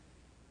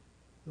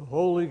The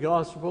Holy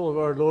Gospel of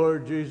our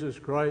Lord Jesus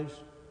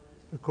Christ,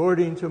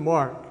 according to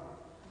Mark.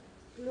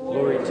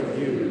 Glory to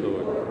you,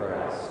 Lord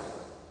Christ.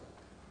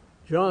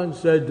 John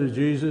said to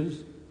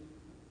Jesus,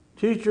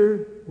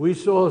 "Teacher, we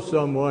saw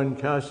someone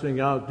casting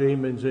out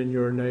demons in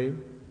your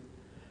name,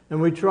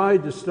 and we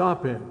tried to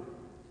stop him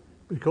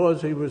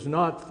because he was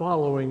not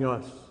following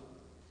us."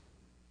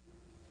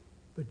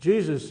 But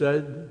Jesus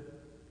said,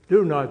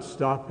 "Do not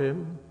stop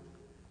him,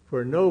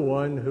 for no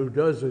one who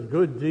does a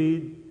good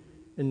deed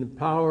in the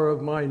power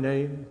of my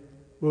name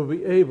will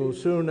be able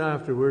soon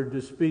afterward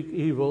to speak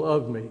evil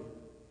of me.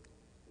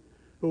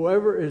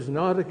 Whoever is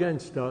not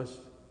against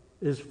us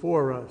is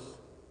for us.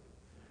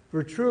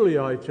 For truly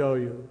I tell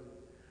you,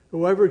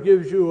 whoever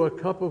gives you a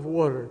cup of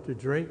water to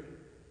drink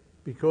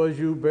because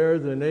you bear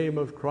the name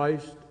of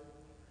Christ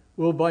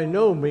will by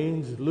no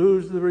means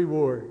lose the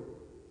reward.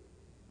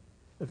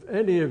 If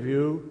any of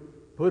you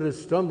put a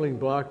stumbling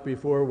block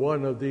before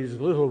one of these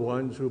little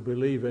ones who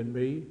believe in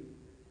me,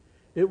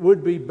 it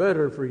would be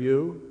better for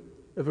you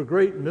if a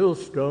great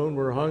millstone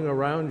were hung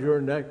around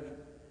your neck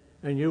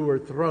and you were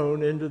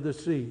thrown into the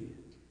sea.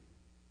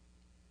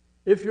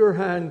 If your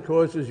hand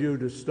causes you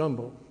to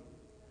stumble,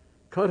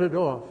 cut it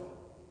off.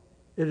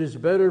 It is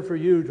better for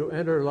you to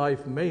enter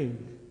life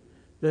maimed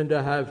than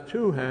to have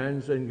two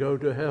hands and go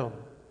to hell,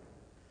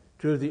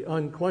 to the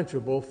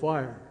unquenchable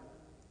fire.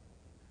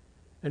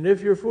 And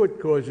if your foot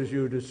causes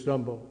you to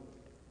stumble,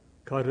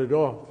 cut it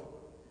off.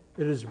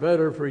 It is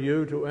better for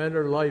you to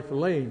enter life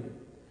lame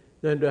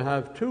than to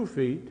have 2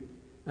 feet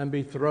and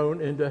be thrown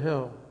into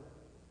hell.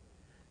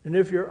 And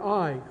if your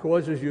eye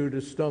causes you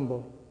to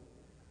stumble,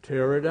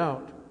 tear it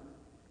out.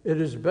 It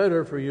is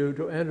better for you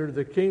to enter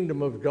the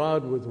kingdom of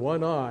God with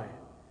 1 eye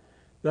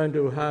than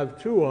to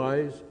have 2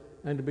 eyes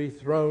and to be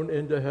thrown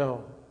into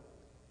hell,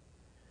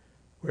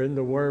 wherein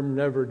the worm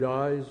never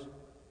dies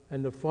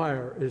and the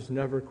fire is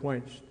never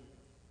quenched.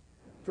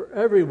 For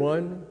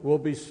everyone will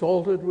be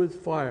salted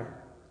with fire.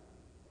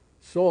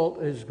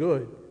 Salt is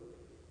good,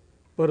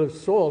 but if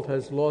salt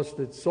has lost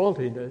its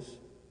saltiness,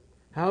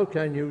 how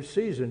can you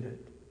season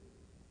it?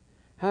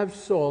 Have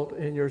salt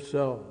in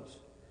yourselves,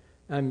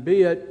 and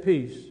be at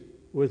peace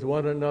with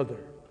one another."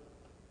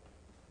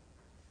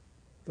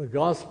 The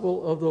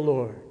Gospel of the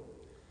Lord.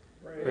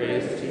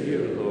 Praise to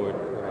you, Lord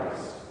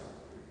Christ.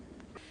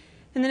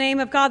 In the name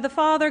of God the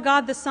Father,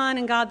 God the Son,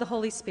 and God the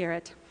Holy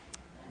Spirit.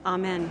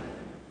 Amen.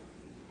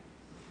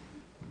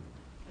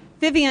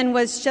 Vivian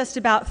was just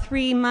about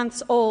 3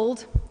 months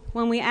old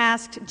when we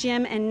asked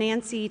Jim and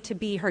Nancy to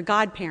be her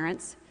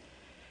godparents.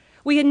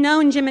 We had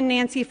known Jim and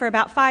Nancy for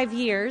about 5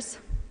 years,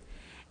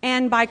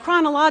 and by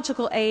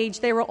chronological age,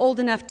 they were old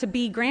enough to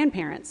be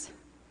grandparents,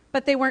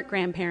 but they weren't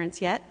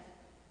grandparents yet.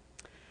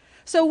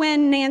 So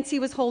when Nancy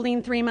was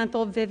holding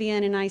 3-month-old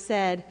Vivian and I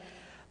said,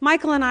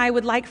 "Michael and I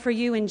would like for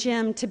you and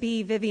Jim to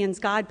be Vivian's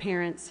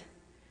godparents,"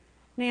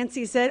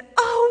 Nancy said,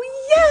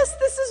 "Oh, yes,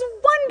 this is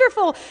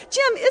wonderful.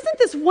 Jim, isn't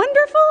this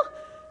wonderful?"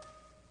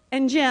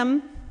 And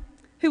Jim,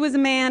 who was a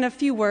man of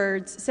few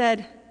words,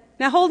 said,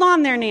 "Now hold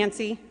on there,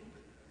 Nancy.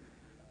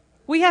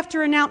 We have to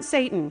renounce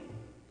Satan.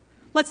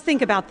 Let's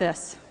think about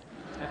this."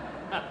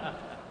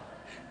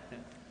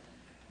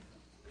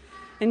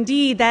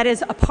 Indeed, that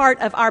is a part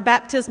of our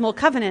baptismal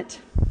covenant.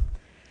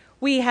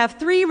 We have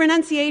 3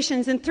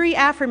 renunciations and 3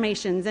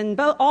 affirmations, and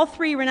all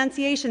 3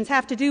 renunciations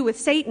have to do with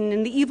Satan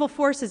and the evil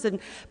forces and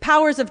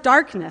powers of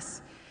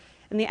darkness.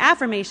 And the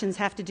affirmations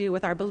have to do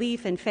with our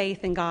belief and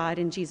faith in God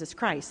and Jesus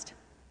Christ.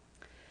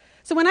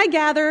 So when I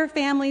gather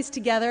families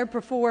together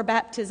before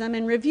baptism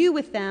and review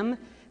with them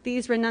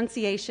these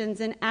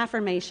renunciations and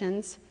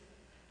affirmations,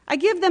 I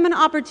give them an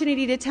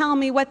opportunity to tell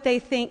me what they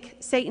think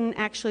Satan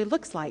actually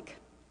looks like.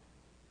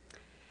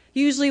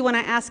 Usually when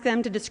I ask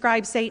them to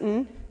describe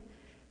Satan,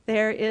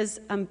 there is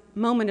a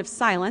moment of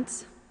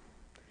silence.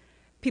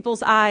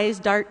 People's eyes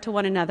dart to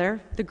one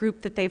another, the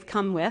group that they've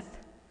come with.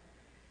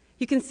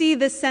 You can see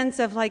this sense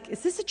of like,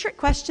 is this a trick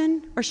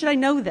question or should I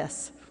know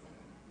this?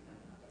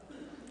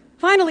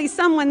 Finally,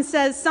 someone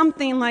says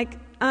something like,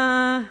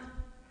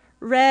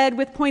 red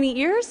with pointy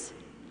ears?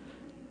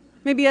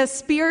 Maybe a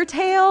spear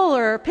tail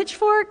or a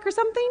pitchfork or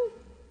something?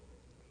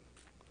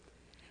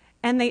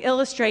 And they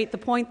illustrate the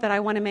point that I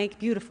want to make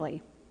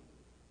beautifully.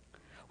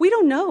 We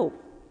don't know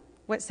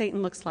what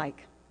Satan looks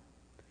like.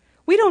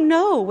 We don't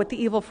know what the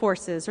evil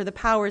forces or the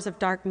powers of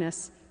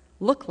darkness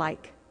look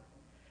like.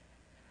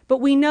 But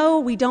we know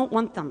we don't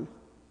want them.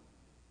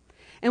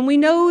 And we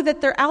know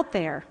that they're out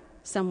there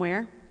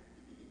somewhere.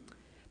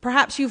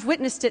 Perhaps you've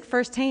witnessed it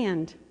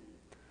firsthand,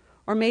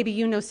 or maybe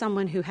you know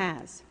someone who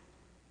has.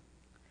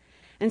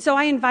 And so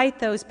I invite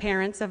those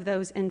parents of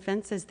those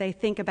infants as they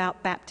think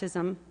about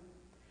baptism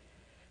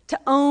to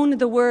own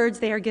the words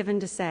they are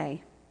given to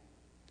say.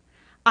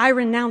 I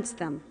renounce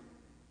them.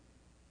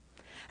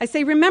 I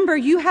say, remember,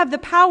 you have the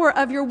power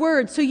of your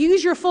words, so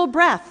use your full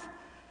breath.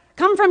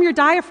 Come from your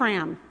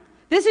diaphragm.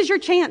 This is your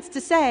chance to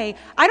say,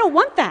 I don't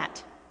want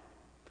that.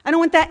 I don't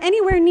want that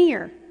anywhere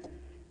near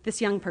this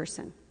young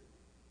person.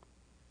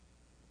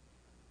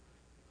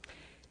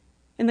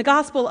 In the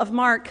Gospel of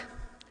Mark,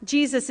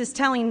 Jesus is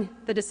telling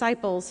the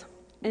disciples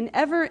in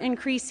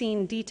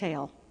ever-increasing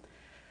detail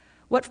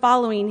what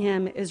following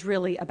him is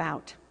really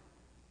about.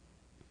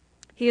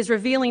 He is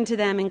revealing to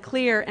them in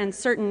clear and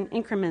certain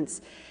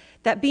increments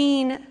that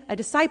being a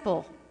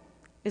disciple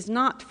is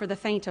not for the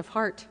faint of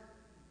heart.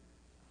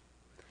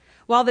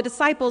 While the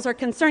disciples are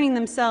concerning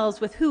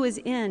themselves with who is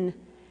in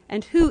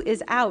and who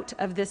is out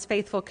of this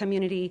faithful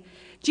community,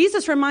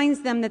 Jesus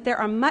reminds them that there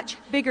are much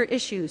bigger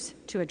issues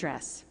to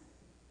address,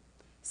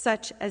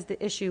 such as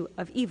the issue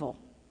of evil.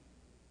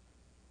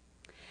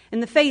 In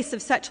the face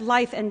of such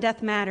life and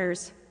death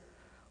matters,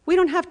 we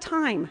don't have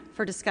time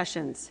for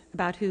discussions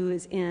about who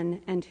is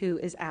in and who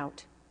is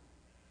out.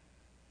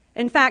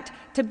 In fact,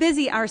 to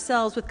busy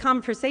ourselves with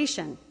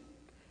conversation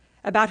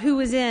about who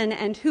is in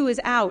and who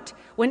is out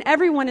when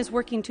everyone is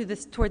working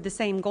toward the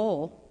same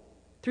goal,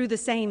 through the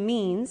same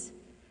means,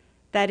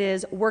 that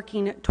is,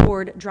 working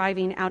toward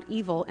driving out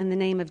evil in the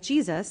name of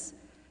Jesus,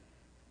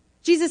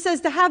 Jesus says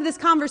to have this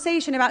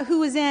conversation about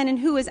who is in and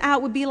who is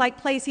out would be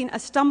like placing a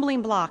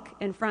stumbling block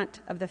in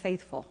front of the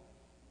faithful.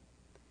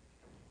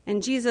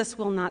 And Jesus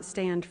will not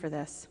stand for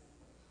this.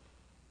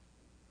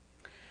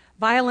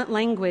 Violent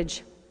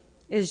language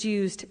is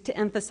used to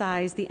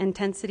emphasize the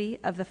intensity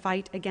of the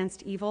fight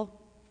against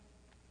evil.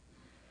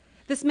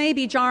 This may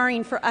be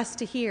jarring for us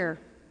to hear,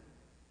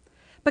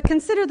 but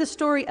consider the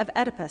story of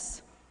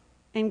Oedipus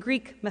in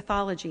Greek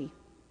mythology.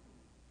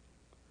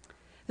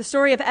 The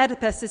story of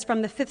Oedipus is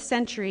from the 5th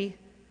century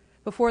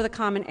before the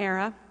Common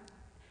Era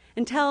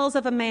and tells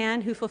of a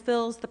man who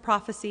fulfills the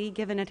prophecy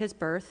given at his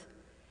birth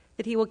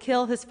that he will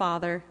kill his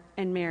father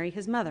and marry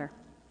his mother.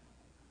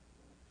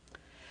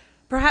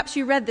 Perhaps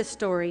you read this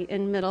story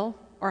in middle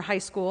or high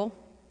school,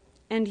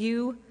 and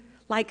you,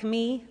 like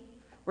me,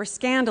 were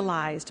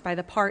scandalized by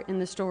the part in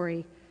the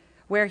story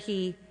where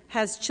he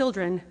has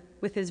children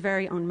with his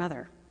very own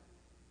mother.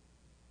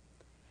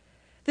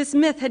 This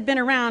myth had been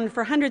around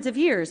for hundreds of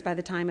years by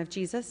the time of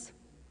Jesus.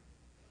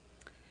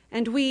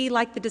 And we,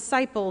 like the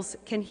disciples,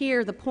 can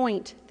hear the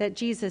point that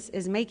Jesus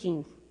is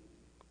making.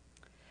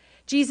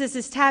 Jesus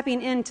is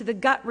tapping into the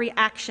gut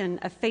reaction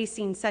of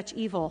facing such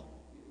evil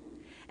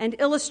and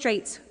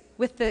illustrates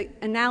with the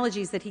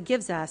analogies that he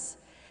gives us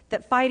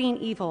that fighting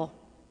evil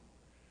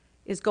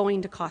is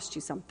going to cost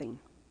you something.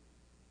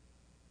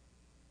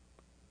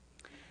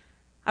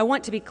 I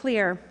want to be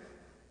clear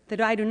that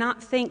I do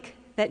not think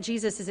that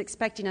Jesus is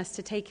expecting us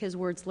to take his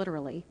words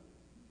literally.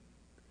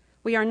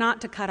 We are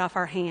not to cut off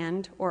our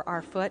hand or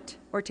our foot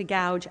or to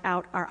gouge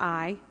out our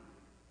eye.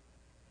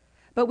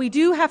 But we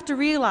do have to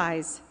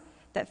realize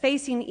that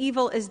facing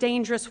evil is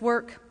dangerous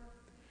work,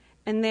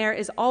 and there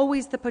is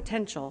always the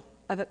potential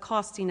of it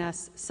costing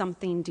us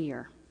something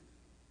dear.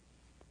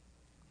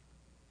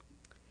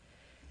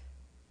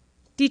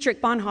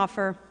 Dietrich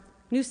Bonhoeffer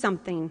knew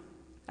something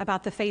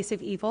about the face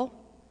of evil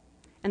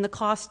and the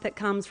cost that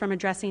comes from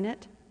addressing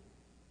it.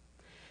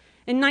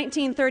 In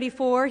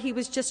 1934, he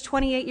was just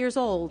 28 years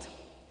old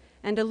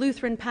and a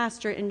Lutheran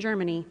pastor in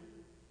Germany.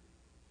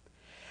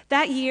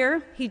 That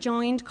year, he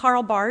joined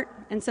Karl Barth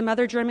and some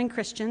other German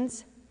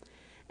Christians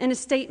in a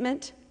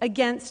statement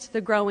against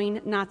the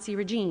growing Nazi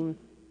regime.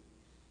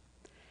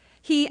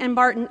 He and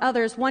Barth and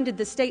others wanted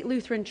the state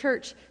Lutheran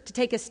Church to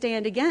take a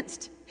stand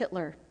against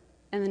Hitler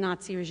and the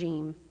Nazi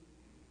regime.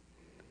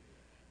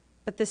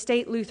 But the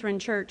state Lutheran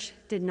Church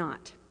did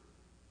not.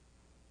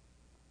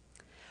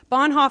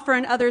 Bonhoeffer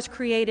and others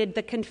created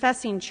the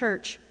Confessing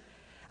Church,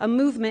 a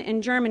movement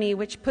in Germany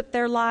which put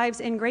their lives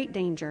in great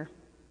danger.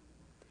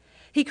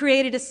 He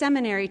created a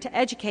seminary to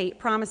educate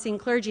promising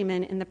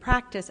clergymen in the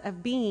practice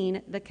of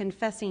being the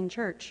confessing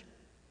church.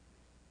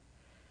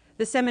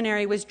 The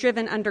seminary was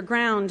driven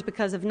underground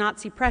because of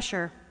Nazi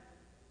pressure.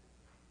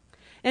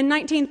 In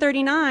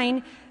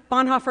 1939,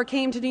 Bonhoeffer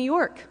came to New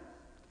York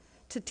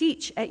to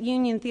teach at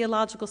Union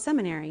Theological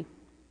Seminary.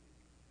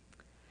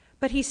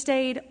 But he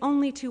stayed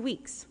only 2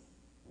 weeks.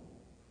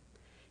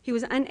 He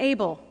was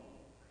unable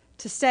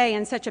to stay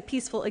in such a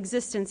peaceful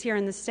existence here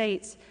in the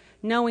States,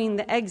 knowing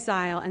the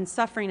exile and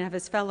suffering of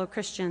his fellow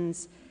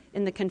Christians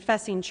in the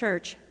confessing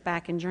church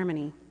back in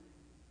Germany.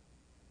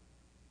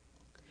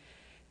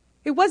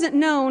 It wasn't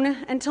known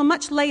until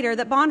much later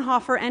that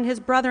Bonhoeffer and his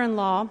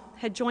brother-in-law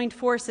had joined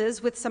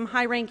forces with some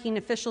high-ranking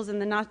officials in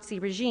the Nazi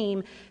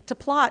regime to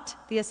plot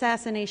the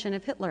assassination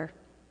of Hitler.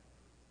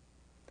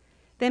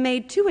 They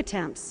made 2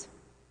 attempts,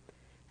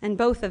 and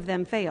both of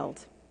them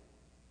failed.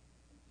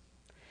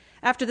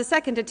 After the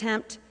second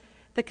attempt,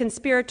 the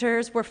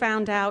conspirators were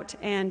found out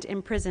and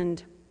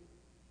imprisoned.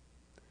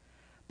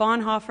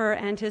 Bonhoeffer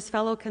and his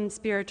fellow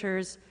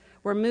conspirators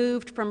were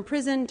moved from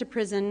prison to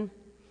prison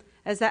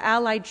as the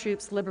Allied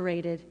troops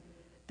liberated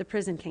the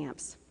prison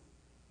camps.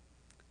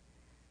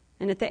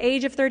 And at the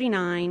age of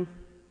 39,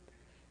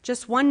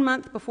 just 1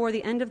 month before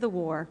the end of the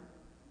war,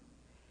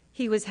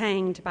 he was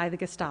hanged by the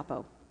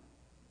Gestapo.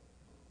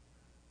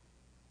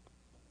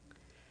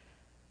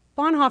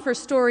 Bonhoeffer's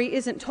story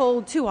isn't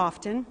told too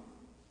often.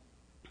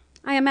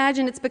 I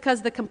imagine it's because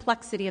of the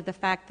complexity of the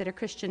fact that a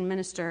Christian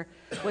minister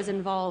was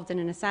involved in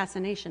an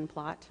assassination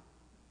plot.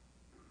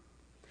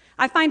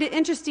 I find it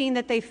interesting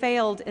that they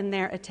failed in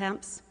their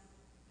attempts.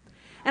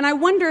 And I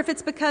wonder if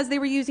it's because they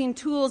were using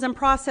tools and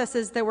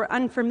processes that were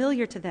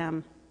unfamiliar to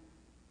them.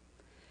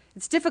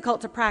 It's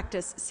difficult to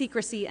practice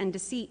secrecy and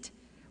deceit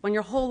when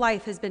your whole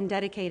life has been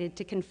dedicated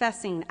to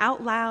confessing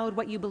out loud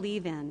what you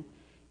believe in,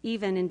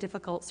 even in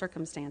difficult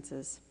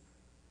circumstances.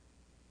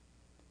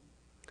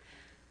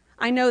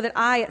 I know that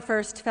I at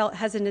first felt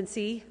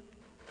hesitancy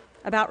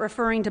about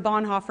referring to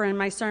Bonhoeffer in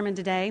my sermon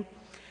today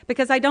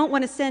because I don't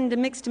want to send a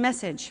mixed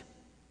message.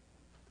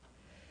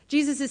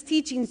 Jesus'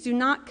 teachings do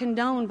not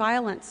condone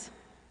violence.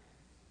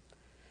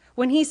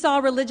 When he saw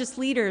religious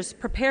leaders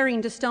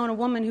preparing to stone a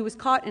woman who was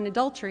caught in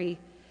adultery,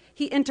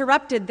 he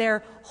interrupted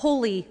their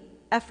holy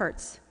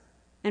efforts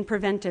and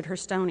prevented her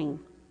stoning.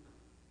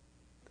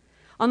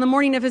 On the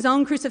morning of his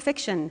own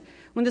crucifixion,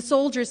 when the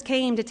soldiers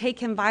came to take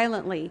him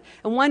violently,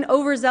 and one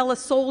overzealous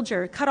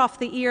soldier cut off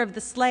the ear of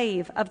the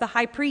slave of the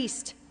high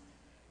priest,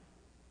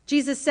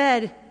 Jesus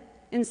said,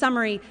 in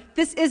summary,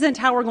 "This isn't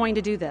how we're going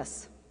to do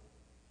this."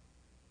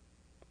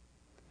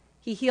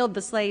 He healed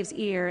the slave's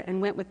ear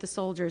and went with the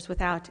soldiers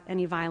without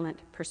any violent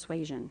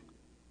persuasion.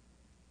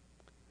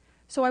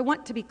 So I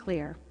want to be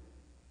clear.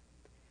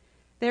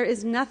 There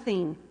is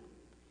nothing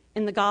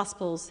in the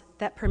Gospels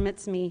that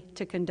permits me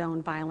to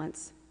condone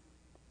violence.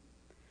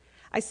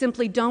 I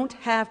simply don't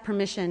have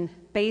permission,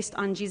 based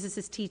on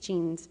Jesus'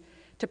 teachings,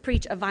 to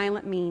preach a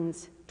violent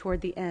means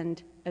toward the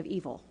end of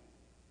evil.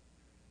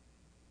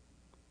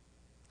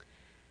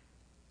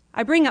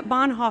 I bring up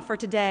Bonhoeffer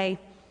today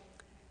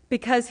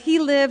because he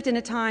lived in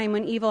a time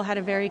when evil had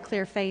a very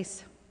clear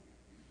face,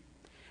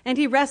 and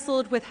he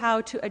wrestled with how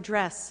to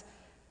address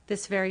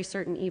this very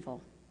certain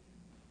evil.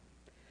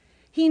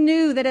 He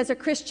knew that as a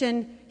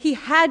Christian, he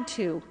had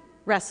to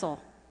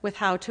wrestle with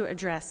how to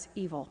address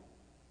evil.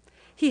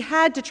 He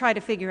had to try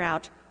to figure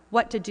out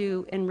what to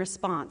do in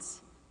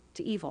response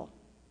to evil.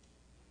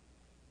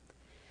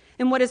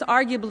 In what is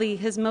arguably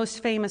his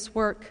most famous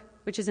work,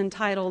 which is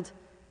entitled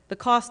The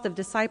Cost of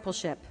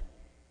Discipleship,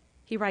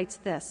 he writes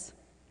this: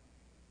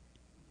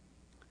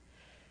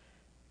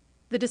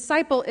 "The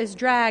disciple is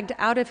dragged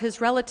out of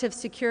his relative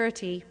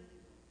security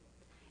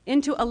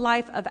into a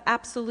life of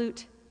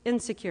absolute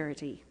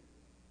insecurity.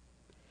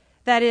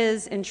 That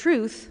is, in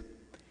truth,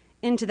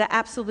 into the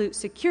absolute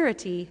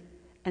security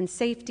and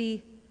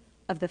safety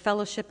of the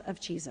fellowship of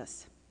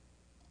Jesus."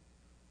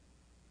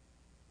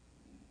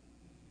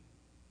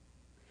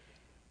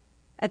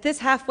 At this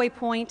halfway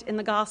point in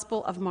the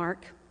Gospel of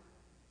Mark,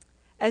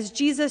 as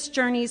Jesus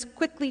journeys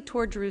quickly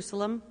toward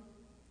Jerusalem,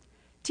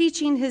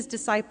 teaching his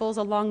disciples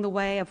along the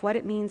way of what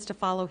it means to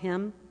follow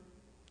him,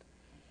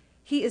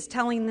 he is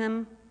telling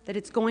them that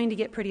it's going to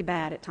get pretty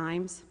bad at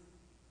times.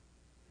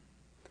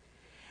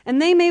 And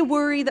they may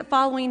worry that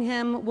following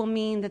him will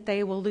mean that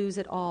they will lose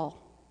it all.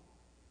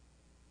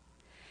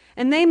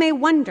 And they may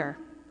wonder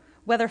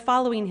whether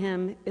following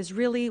him is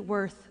really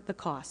worth the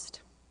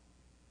cost.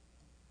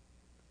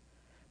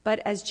 But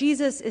as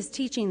Jesus is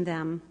teaching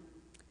them,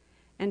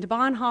 and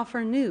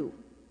Bonhoeffer knew,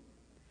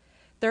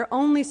 their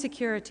only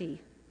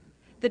security,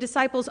 the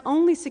disciples'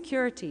 only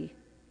security,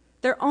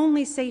 their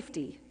only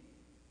safety,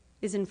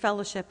 is in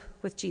fellowship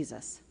with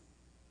Jesus.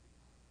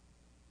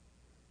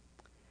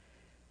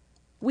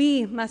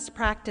 We must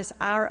practice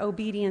our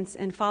obedience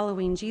in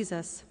following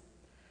Jesus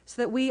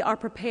so that we are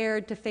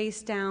prepared to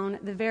face down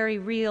the very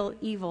real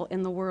evil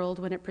in the world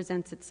when it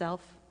presents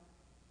itself.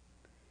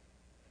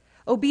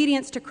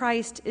 Obedience to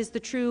Christ is the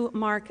true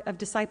mark of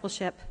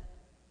discipleship.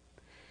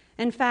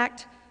 In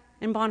fact,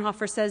 and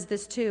Bonhoeffer says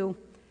this too,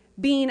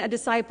 being a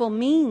disciple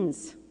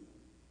means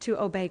to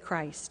obey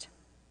Christ.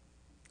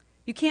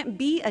 You can't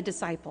be a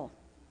disciple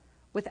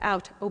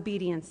without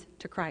obedience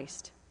to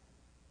Christ.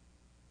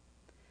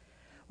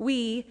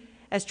 We,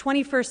 as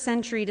 21st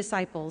century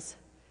disciples,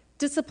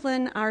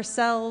 discipline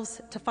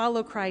ourselves to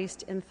follow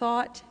Christ in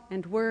thought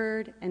and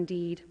word and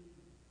deed.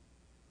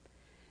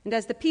 And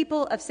as the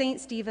people of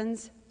St.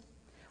 Stephen's,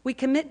 we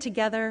commit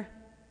together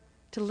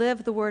to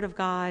live the Word of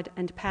God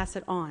and pass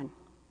it on.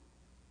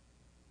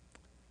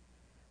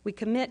 We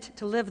commit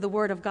to live the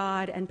Word of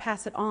God and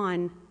pass it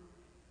on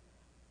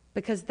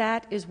because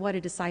that is what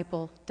a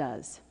disciple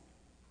does.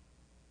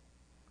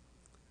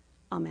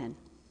 Amen.